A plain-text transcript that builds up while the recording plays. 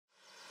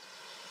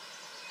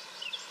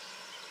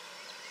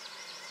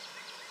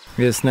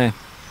Jaz ne.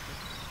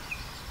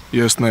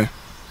 Jaz ne.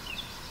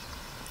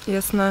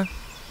 Jaz ne.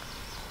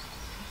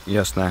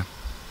 Jaz ne.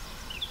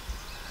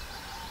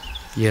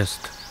 Jaz.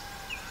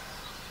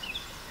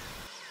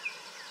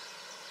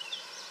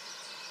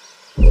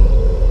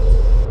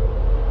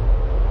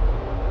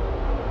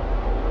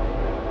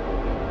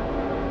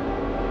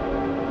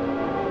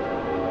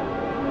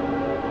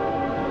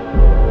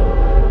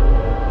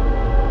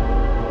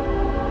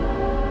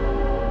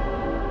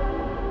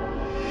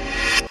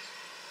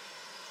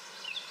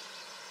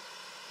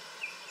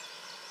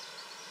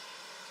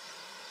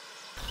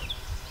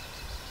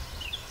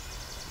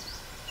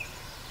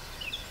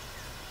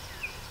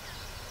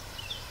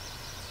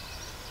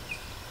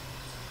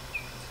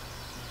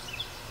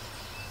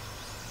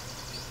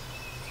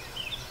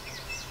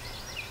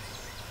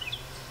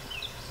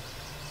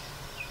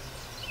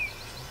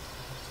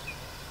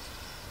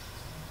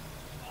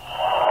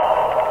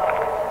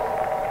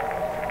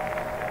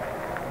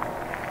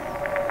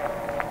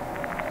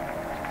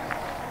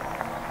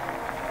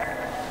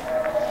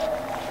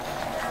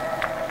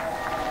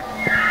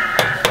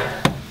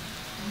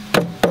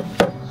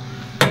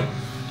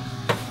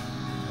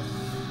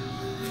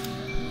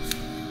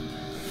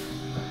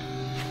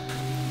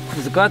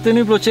 Zakaj te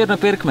ni bilo včeraj na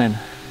Pirkmen?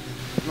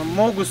 No,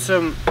 mogu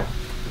sem...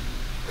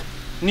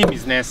 Ni mi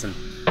znesen.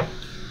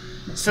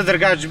 Se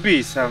drugač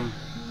bi, sem...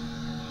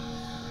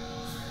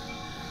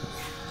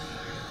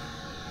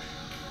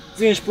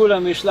 Zim špula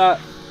mi šla,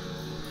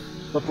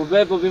 pa po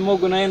bebu bi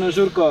mogel na eno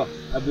žurko,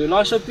 a bi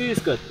jo šel ti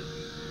iskat?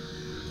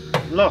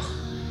 Loh.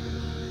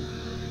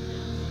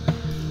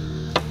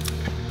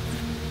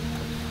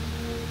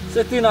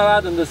 Se ti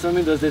navadim, da sem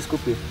midva zdaj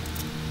skupaj.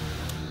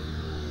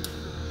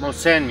 Ma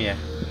vsem mi je.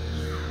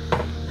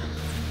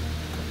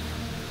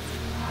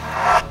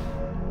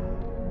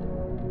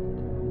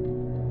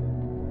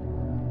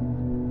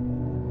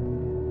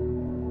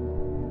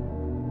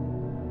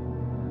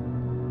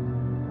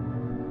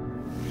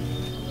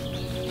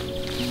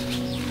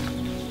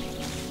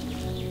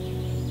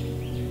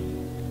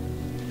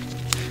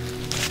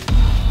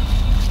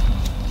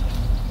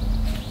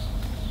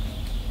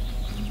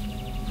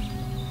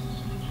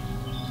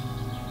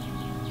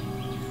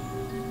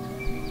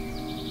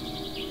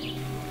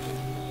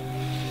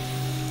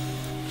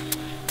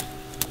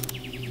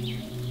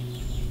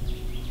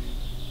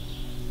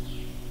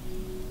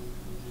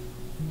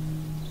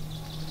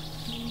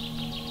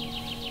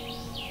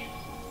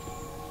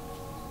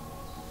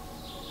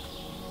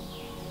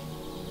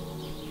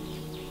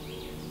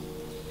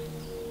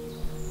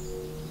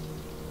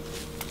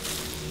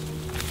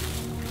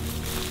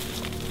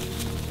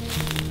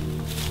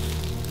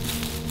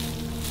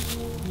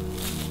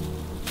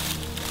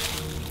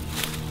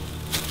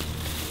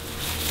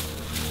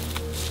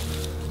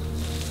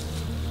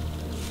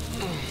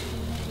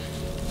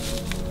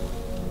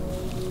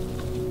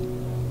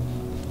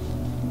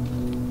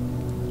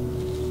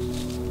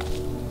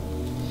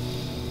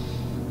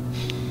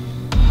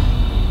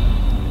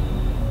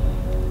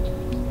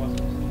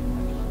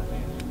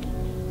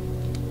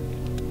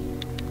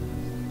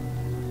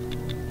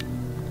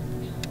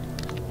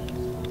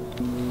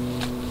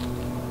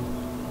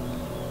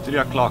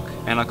 Trija klak,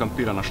 ena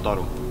kampira na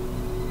štaru.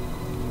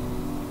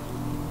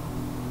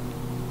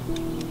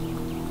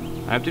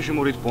 Ajem ti še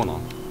morit pono.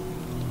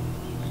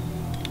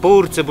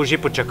 Pol urce bo že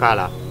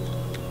počakala.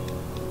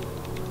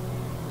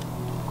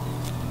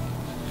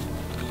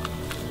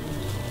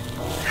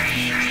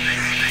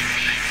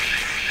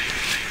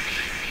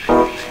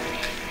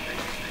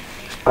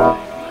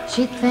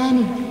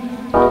 Žitveni,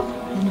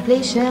 da ne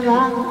pleševa,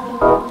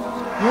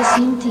 jaz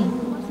in ti,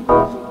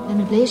 da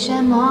ne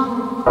plešemo,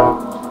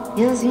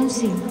 jaz in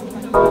si,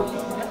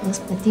 jaz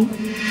pa ti.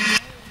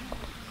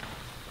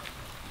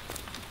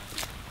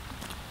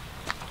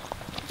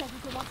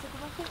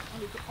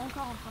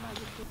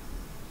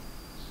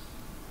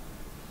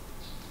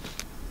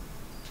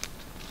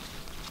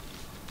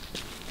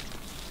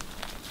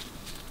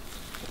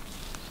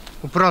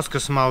 Oprost, ko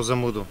sem malo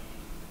zamudil.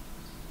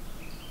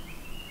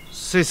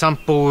 Saj sam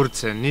pol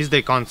urce, ni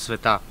zdaj konc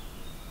sveta.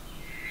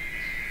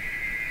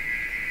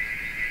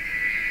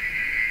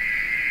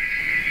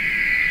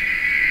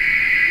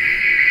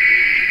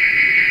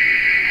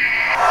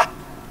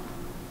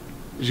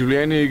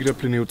 Življenje je igra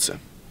plenilca.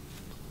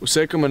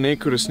 Vse, ko ima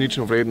neko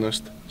resnično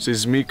vrednost, se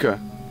izmika,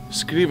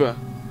 skriva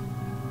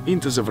in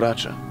te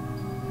zavrača.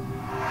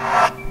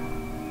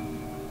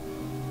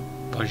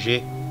 Pa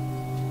že.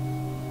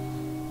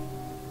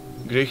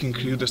 Greh in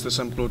krivda sta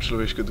sam plod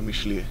človeške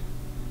domišljije.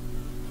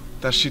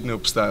 Ta ščit ne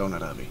obstaja v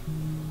naravi.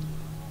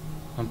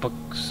 Ampak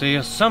se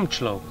jaz sem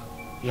človek.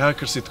 Ja,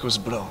 ker si tako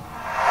zbral.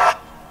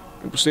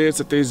 In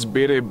posledica te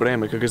izbere je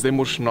breme, ki ga zdaj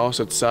moraš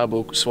nositi s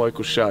sabo v svoji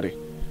košari.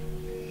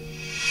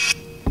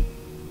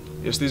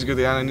 Jaz tistega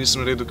dejanja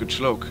nisem naredil kot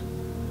človek.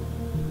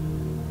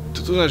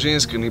 Tudi ona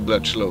ženska ni bila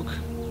človek.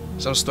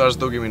 Sam stvar z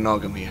dolgimi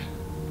nogami je.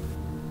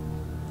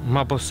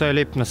 Ma pa vse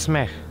lep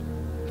nasmeh.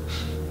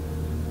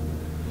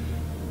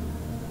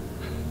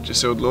 Če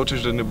se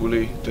odločiš, da ne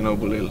boli, te ne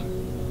obolel.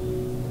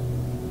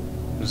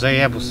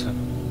 Zajebu se.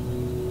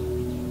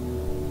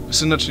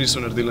 Se nič niso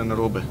naredile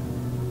narobe.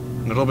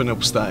 Narobe ne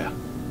obstaja.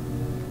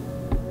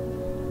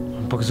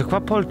 Ampak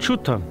zakaj pol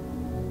čutim?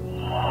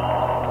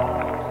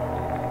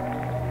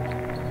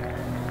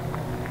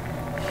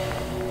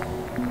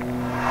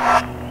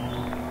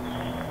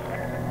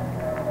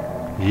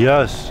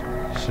 Jaz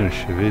sem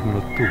še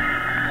vedno tu.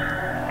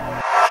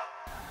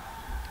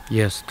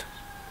 Jaz.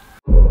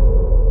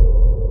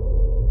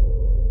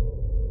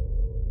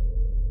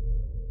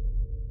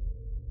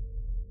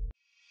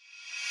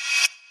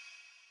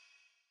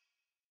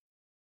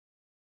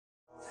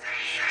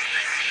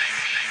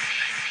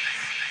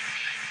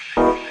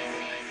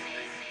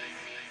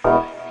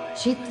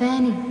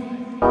 Žitveni,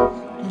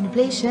 da ne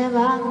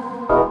pleševa,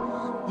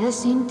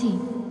 jaz in ti,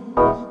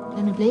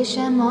 da ne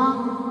plešemo,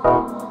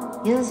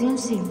 jaz in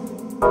si,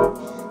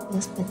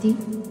 jaz pa ti,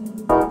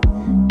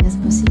 jaz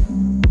pa si,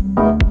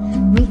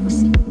 mi pa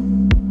si,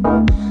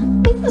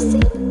 mi pa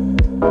si.